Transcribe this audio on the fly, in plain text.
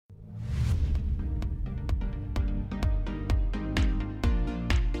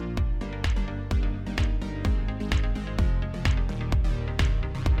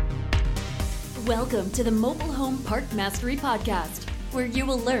Welcome to the Mobile Home Park Mastery Podcast, where you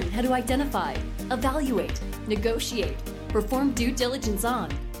will learn how to identify, evaluate, negotiate, perform due diligence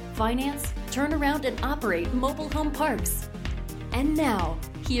on, finance, turn around, and operate mobile home parks. And now,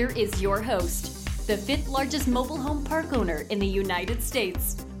 here is your host, the fifth largest mobile home park owner in the United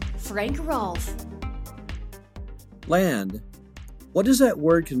States, Frank Rolfe. Land. What does that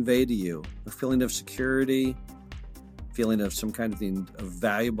word convey to you? A feeling of security? Feeling of some kind of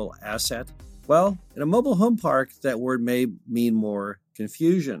valuable asset? Well, in a mobile home park, that word may mean more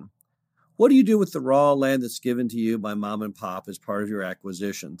confusion. What do you do with the raw land that's given to you by mom and pop as part of your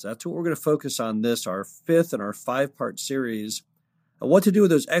acquisitions? That's what we're going to focus on this, our fifth in our five-part series, of what to do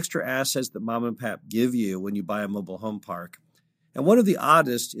with those extra assets that mom and pop give you when you buy a mobile home park. And one of the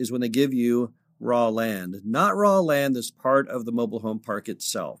oddest is when they give you raw land, not raw land that's part of the mobile home park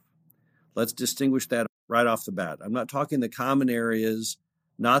itself. Let's distinguish that right off the bat. I'm not talking the common areas,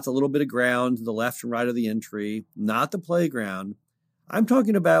 not the little bit of ground to the left and right of the entry, not the playground. I'm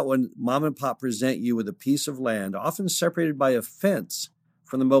talking about when mom and pop present you with a piece of land, often separated by a fence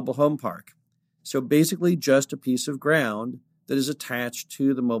from the mobile home park. So basically just a piece of ground that is attached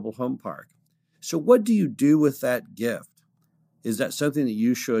to the mobile home park. So what do you do with that gift? Is that something that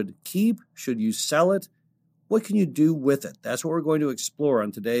you should keep? Should you sell it? What can you do with it? That's what we're going to explore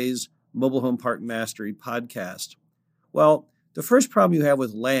on today's Mobile Home Park Mastery podcast. Well, the first problem you have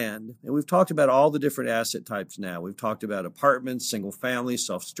with land, and we've talked about all the different asset types now. We've talked about apartments, single family,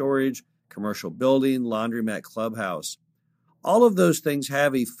 self-storage, commercial building, laundromat, clubhouse. All of those things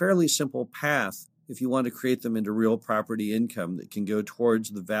have a fairly simple path if you want to create them into real property income that can go towards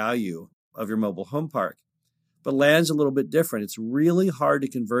the value of your mobile home park. But land's a little bit different. It's really hard to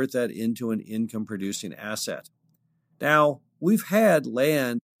convert that into an income-producing asset. Now, we've had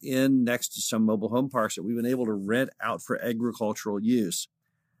land in next to some mobile home parks that we've been able to rent out for agricultural use.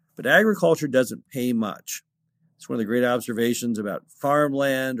 But agriculture doesn't pay much. It's one of the great observations about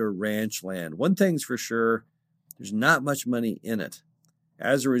farmland or ranch land. One thing's for sure, there's not much money in it.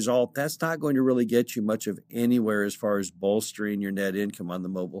 As a result, that's not going to really get you much of anywhere as far as bolstering your net income on the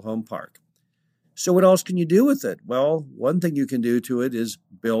mobile home park. So what else can you do with it? Well, one thing you can do to it is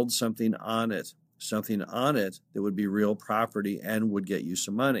build something on it that would be real property and would get you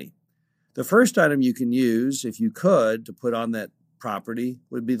some money. The first item you can use, if you could, to put on that property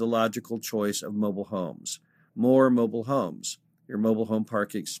would be the logical choice of mobile homes. More mobile homes, your mobile home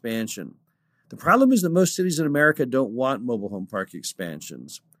park expansion. The problem is that most cities in America don't want mobile home park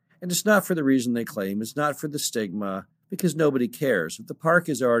expansions. And it's not for the reason they claim. It's not for the stigma, because nobody cares. If the park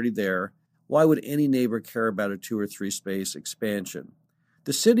is already there, why would any neighbor care about a 2 or 3 space expansion?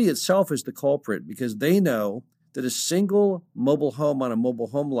 The city itself is the culprit because they know that a single mobile home on a mobile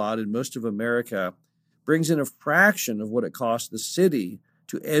home lot in most of America brings in a fraction of what it costs the city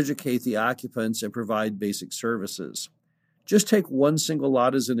to educate the occupants and provide basic services. Just take one single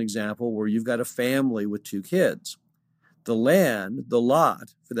lot as an example where you've got a family with 2 kids. The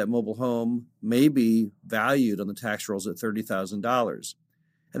lot for that mobile home may be valued on the tax rolls at $30,000.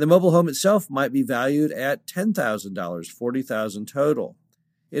 And the mobile home itself might be valued at $10,000, $40,000 total.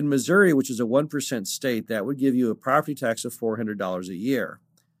 In Missouri, which is a 1% state, that would give you a property tax of $400 a year.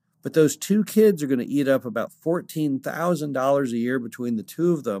 But those 2 kids are going to eat up about $14,000 a year between the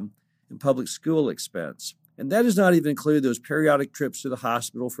 2 of them in public school expense. And that does not even include those periodic trips to the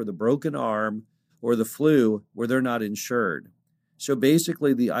hospital for the broken arm or the flu where they're not insured. So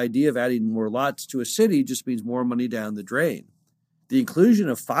basically, the idea of adding more lots to a city just means more money down the drain. The inclusion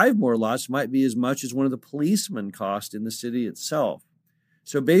of 5 more lots might be as much as one of the policemen cost in the city itself.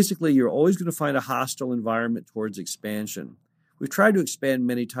 So basically, you're always going to find a hostile environment towards expansion. We've tried to expand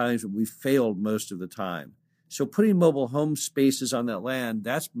many times, but we've failed most of the time. So putting mobile home spaces on that land,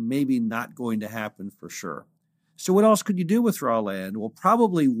 that's maybe not going to happen for sure. So what else could you do with raw land? Well,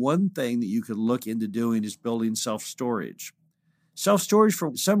 probably one thing that you could look into doing is building self-storage. Self-storage,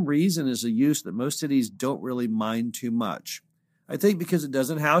 for some reason, is a use that most cities don't really mind too much. I think because it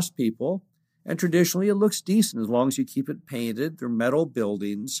doesn't house people. And traditionally, it looks decent as long as you keep it painted. They're metal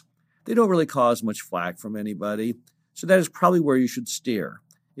buildings. They don't really cause much flack from anybody. So that is probably where you should steer.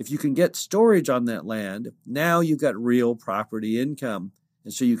 If you can get storage on that land, now you've got real property income.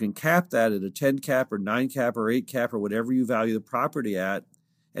 And so you can cap that at a 10 cap or 9 cap or 8 cap or whatever you value the property at.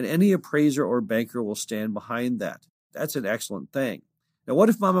 And any appraiser or banker will stand behind that. That's an excellent thing. Now, what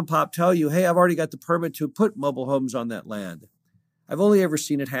if mom and pop tell you, hey, I've already got the permit to put mobile homes on that land? I've only ever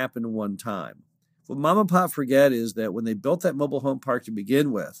seen it happen one time. What mom and pop forget is that when they built that mobile home park to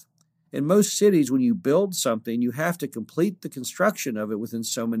begin with, in most cities, when you build something, you have to complete the construction of it within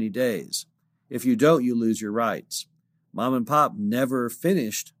so many days. If you don't, you lose your rights. Mom and pop never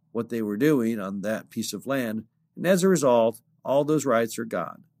finished what they were doing on that piece of land. And as a result, all those rights are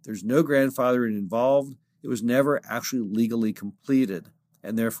gone. There's no grandfathering involved. It was never actually legally completed,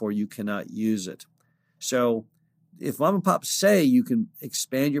 and therefore you cannot use it. So if mom and pop say you can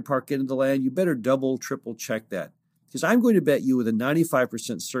expand your park into the land, you better double, triple check that. Because I'm going to bet you with a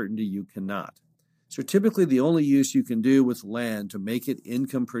 95% certainty you cannot. So typically the only use you can do with land to make it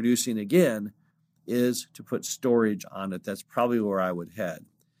income producing again is to put storage on it. That's probably where I would head.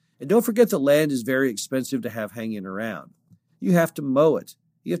 And don't forget that land is very expensive to have hanging around. You have to mow it.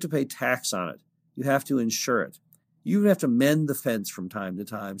 You have to pay tax on it. You have to insure it. You even have to mend the fence from time to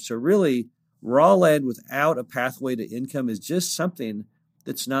time. So really, raw land without a pathway to income is just something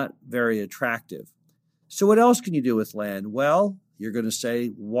that's not very attractive. So what else can you do with land? Well, you're going to say,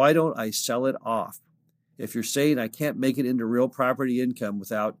 why don't I sell it off? If you're saying I can't make it into real property income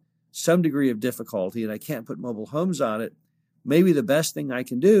without some degree of difficulty and I can't put mobile homes on it, maybe the best thing I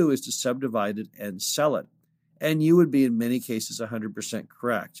can do is to subdivide it and sell it. And you would be in many cases 100%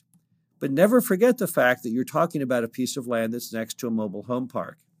 correct. But never forget the fact that you're talking about a piece of land that's next to a mobile home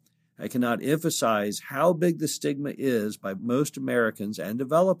park. I cannot emphasize how big the stigma is by most Americans and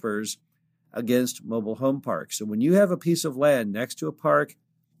developers against mobile home parks. So when you have a piece of land next to a park,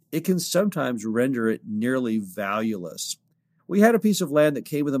 it can sometimes render it nearly valueless. We had a piece of land that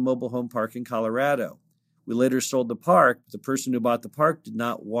came with a mobile home park in Colorado. We later sold the park, but the person who bought the park did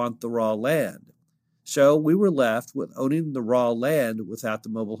not want the raw land. So we were left with owning the raw land without the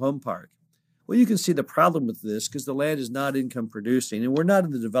mobile home park. Well, you can see the problem with this because the land is not income producing and we're not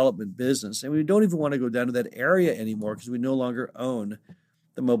in the development business and we don't even want to go down to that area anymore because we no longer own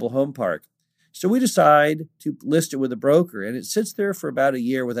the mobile home park. So we decide to list it with a broker and it sits there for about a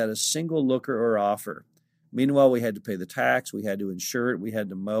year without a single looker or offer. Meanwhile, we had to pay the tax, we had to insure it, we had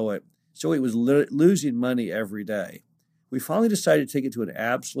to mow it. So it was losing money every day. We finally decided to take it to an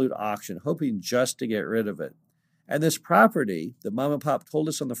absolute auction, hoping just to get rid of it. And this property that mom and pop told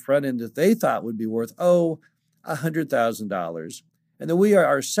us on the front end that they thought would be worth, $100,000. And then we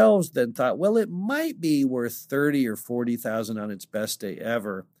ourselves then thought, well, it might be worth $30,000 or $40,000 on its best day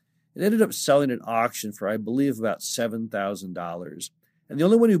ever. It ended up selling at auction for, I believe, about $7,000. And the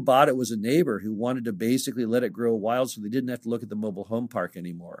only one who bought it was a neighbor who wanted to basically let it grow wild so they didn't have to look at the mobile home park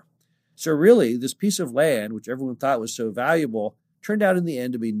anymore. So really, this piece of land, which everyone thought was so valuable, turned out in the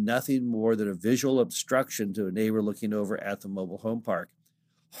end to be nothing more than a visual obstruction to a neighbor looking over at the mobile home park.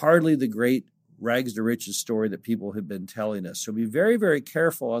 Hardly the great rags to riches story that people have been telling us. So be very, very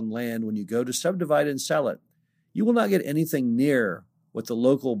careful on land when you go to subdivide and sell it. You will not get anything near what the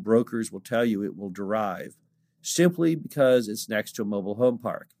local brokers will tell you it will derive, simply because it's next to a mobile home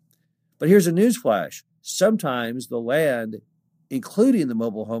park. But here's a newsflash. Sometimes the land, including the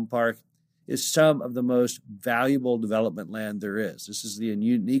mobile home park, is some of the most valuable development land there is. This is the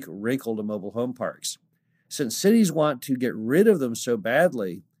unique wrinkle to mobile home parks. Since cities want to get rid of them so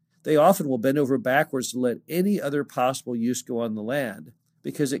badly, they often will bend over backwards to let any other possible use go on the land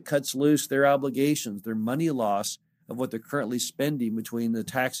because it cuts loose their obligations, their money loss of what they're currently spending between the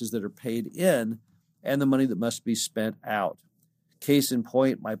taxes that are paid in and the money that must be spent out. Case in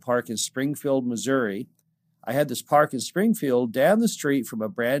point, my park in Springfield, Missouri. I had this park in Springfield down the street from a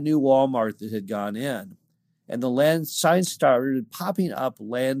brand new Walmart that had gone in, and the land signs started popping up,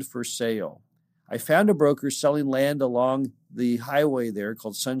 land for sale. I found a broker selling land along the highway there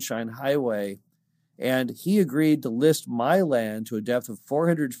called Sunshine Highway, and he agreed to list my land to a depth of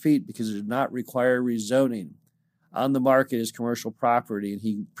 400 feet because it did not require rezoning. On the market is commercial property, and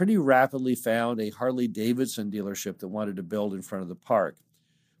he pretty rapidly found a Harley-Davidson dealership that wanted to build in front of the park.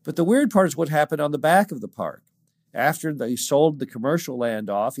 But the weird part is what happened on the back of the park. After they sold the commercial land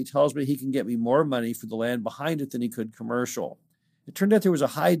off, he tells me he can get me more money for the land behind it than he could commercial. It turned out there was a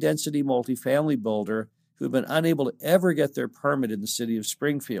high-density multifamily builder who had been unable to ever get their permit in the city of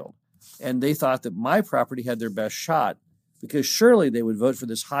Springfield. And they thought that my property had their best shot because surely they would vote for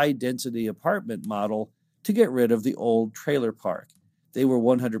this high-density apartment model to get rid of the old trailer park. They were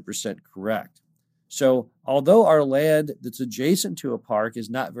 100% correct. So although our land that's adjacent to a park is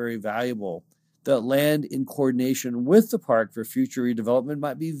not very valuable, the land in coordination with the park for future redevelopment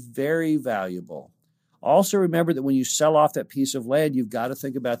might be very valuable. Also remember that when you sell off that piece of land, you've got to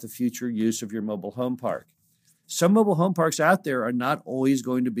think about the future use of your mobile home park. Some mobile home parks out there are not always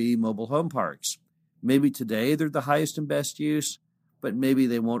going to be mobile home parks. Maybe today they're the highest and best use, but maybe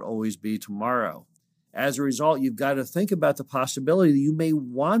they won't always be tomorrow. As a result, you've got to think about the possibility that you may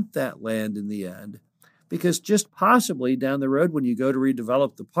want that land in the end, because just possibly down the road when you go to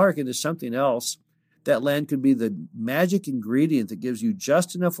redevelop the park into something else, that land could be the magic ingredient that gives you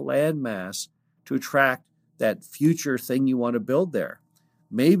just enough land mass to attract that future thing you want to build there.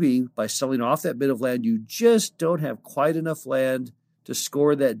 maybe by selling off that bit of land, you just don't have quite enough land to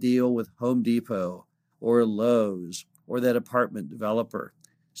score that deal with Home Depot or Lowe's or that apartment developer.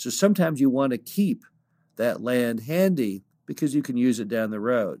 So sometimes you want to keep that land handy because you can use it down the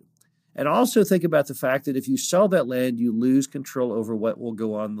road. And also think about the fact that if you sell that land, you lose control over what will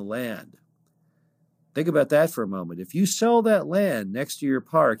go on the land. Think about that for a moment. If you sell that land next to your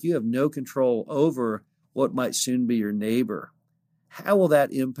park, you have no control over what might soon be your neighbor. How will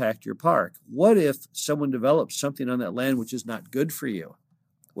that impact your park? What if someone develops something on that land which is not good for you?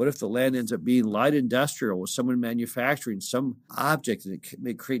 What if the land ends up being light industrial with someone manufacturing some object and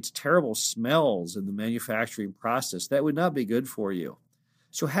it creates terrible smells in the manufacturing process? That would not be good for you.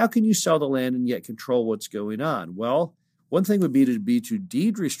 So how can you sell the land and yet control what's going on? Well, one thing would be to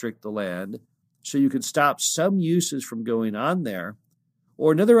deed restrict the land so you can stop some uses from going on there.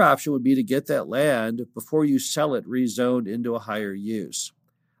 Or another option would be to get that land before you sell it rezoned into a higher use.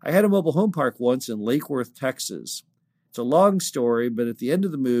 I had a mobile home park once in Lake Worth, Texas. It's a long story, but at the end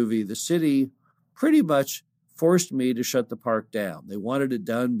of the movie, the city pretty much forced me to shut the park down. They wanted it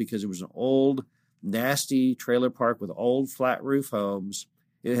done because it was an old, nasty trailer park with old flat roof homes.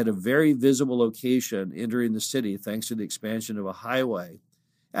 It had a very visible location entering the city thanks to the expansion of a highway.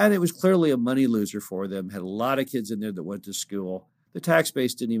 And it was clearly a money loser for them. Had a lot of kids in there that went to school. The tax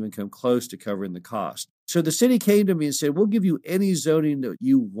base didn't even come close to covering the cost. So the city came to me and said, we'll give you any zoning that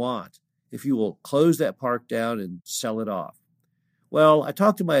you want if you will close that park down and sell it off. Well, I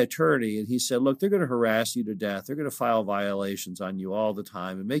talked to my attorney and he said, look, they're going to harass you to death. They're going to file violations on you all the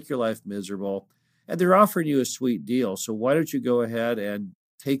time and make your life miserable. And they're offering you a sweet deal. So why don't you go ahead and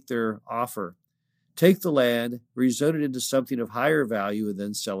take their offer? Take the land, rezone it into something of higher value, and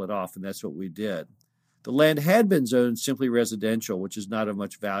then sell it off. And that's what we did. The land had been zoned simply residential, which is not of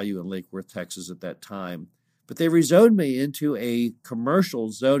much value in Lake Worth, Texas at that time. But they rezoned me into a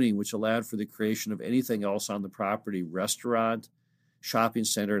commercial zoning, which allowed for the creation of anything else on the property, restaurant, shopping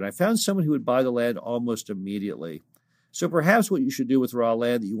center. And I found someone who would buy the land almost immediately. So perhaps what you should do with raw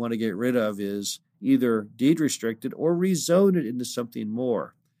land that you want to get rid of is either deed restrict it or rezone it into something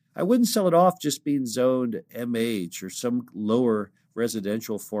more. I wouldn't sell it off just being zoned MH or some lower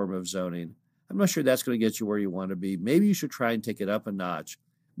residential form of zoning. I'm not sure that's going to get you where you want to be. Maybe you should try and take it up a notch.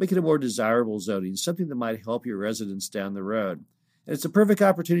 Make it a more desirable zoning, something that might help your residents down the road. And it's a perfect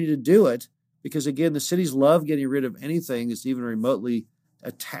opportunity to do it because, again, the cities love getting rid of anything that's even remotely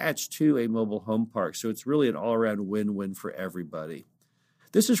attached to a mobile home park. So it's really an all-around win-win for everybody.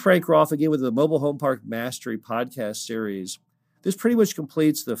 This is Frank Rolfe again with the Mobile Home Park Mastery podcast series. This pretty much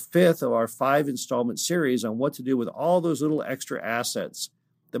completes the 5th of our 5-installment series on what to do with all those little extra assets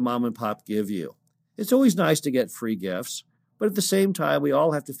that mom and pop give you. It's always nice to get free gifts, but at the same time, we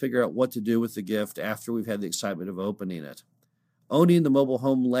all have to figure out what to do with the gift after we've had the excitement of opening it. Owning the mobile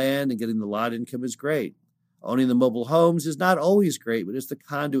home land and getting the lot income is great. Owning the mobile homes is not always great, but it's the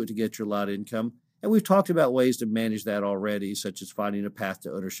conduit to get your lot income. And we've talked about ways to manage that already, such as finding a path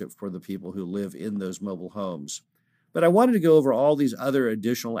to ownership for the people who live in those mobile homes. But I wanted to go over all these other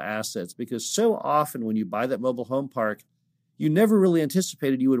additional assets because so often when you buy that mobile home park, you never really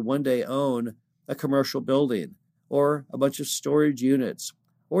anticipated you would one day own a commercial building or a bunch of storage units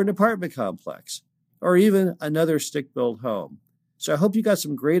or an apartment complex or even another stick-built home. So I hope you got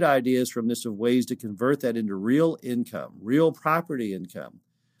some great ideas from this of ways to convert that into real income, real property income.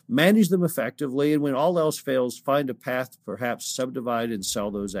 Manage them effectively, and when all else fails, find a path to perhaps subdivide and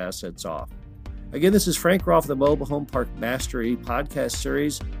sell those assets off. Again, this is Frank Rolfe of the Mobile Home Park Mastery podcast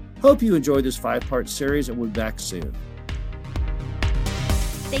series. Hope you enjoyed this 5-part series, and we'll be back soon.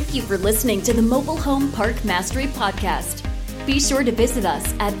 Thank you for listening to the Mobile Home Park Mastery podcast. Be sure to visit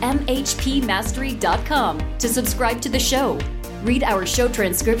us at mhpmastery.com to subscribe to the show, read our show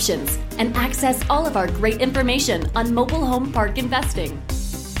transcriptions, and access all of our great information on mobile home park investing.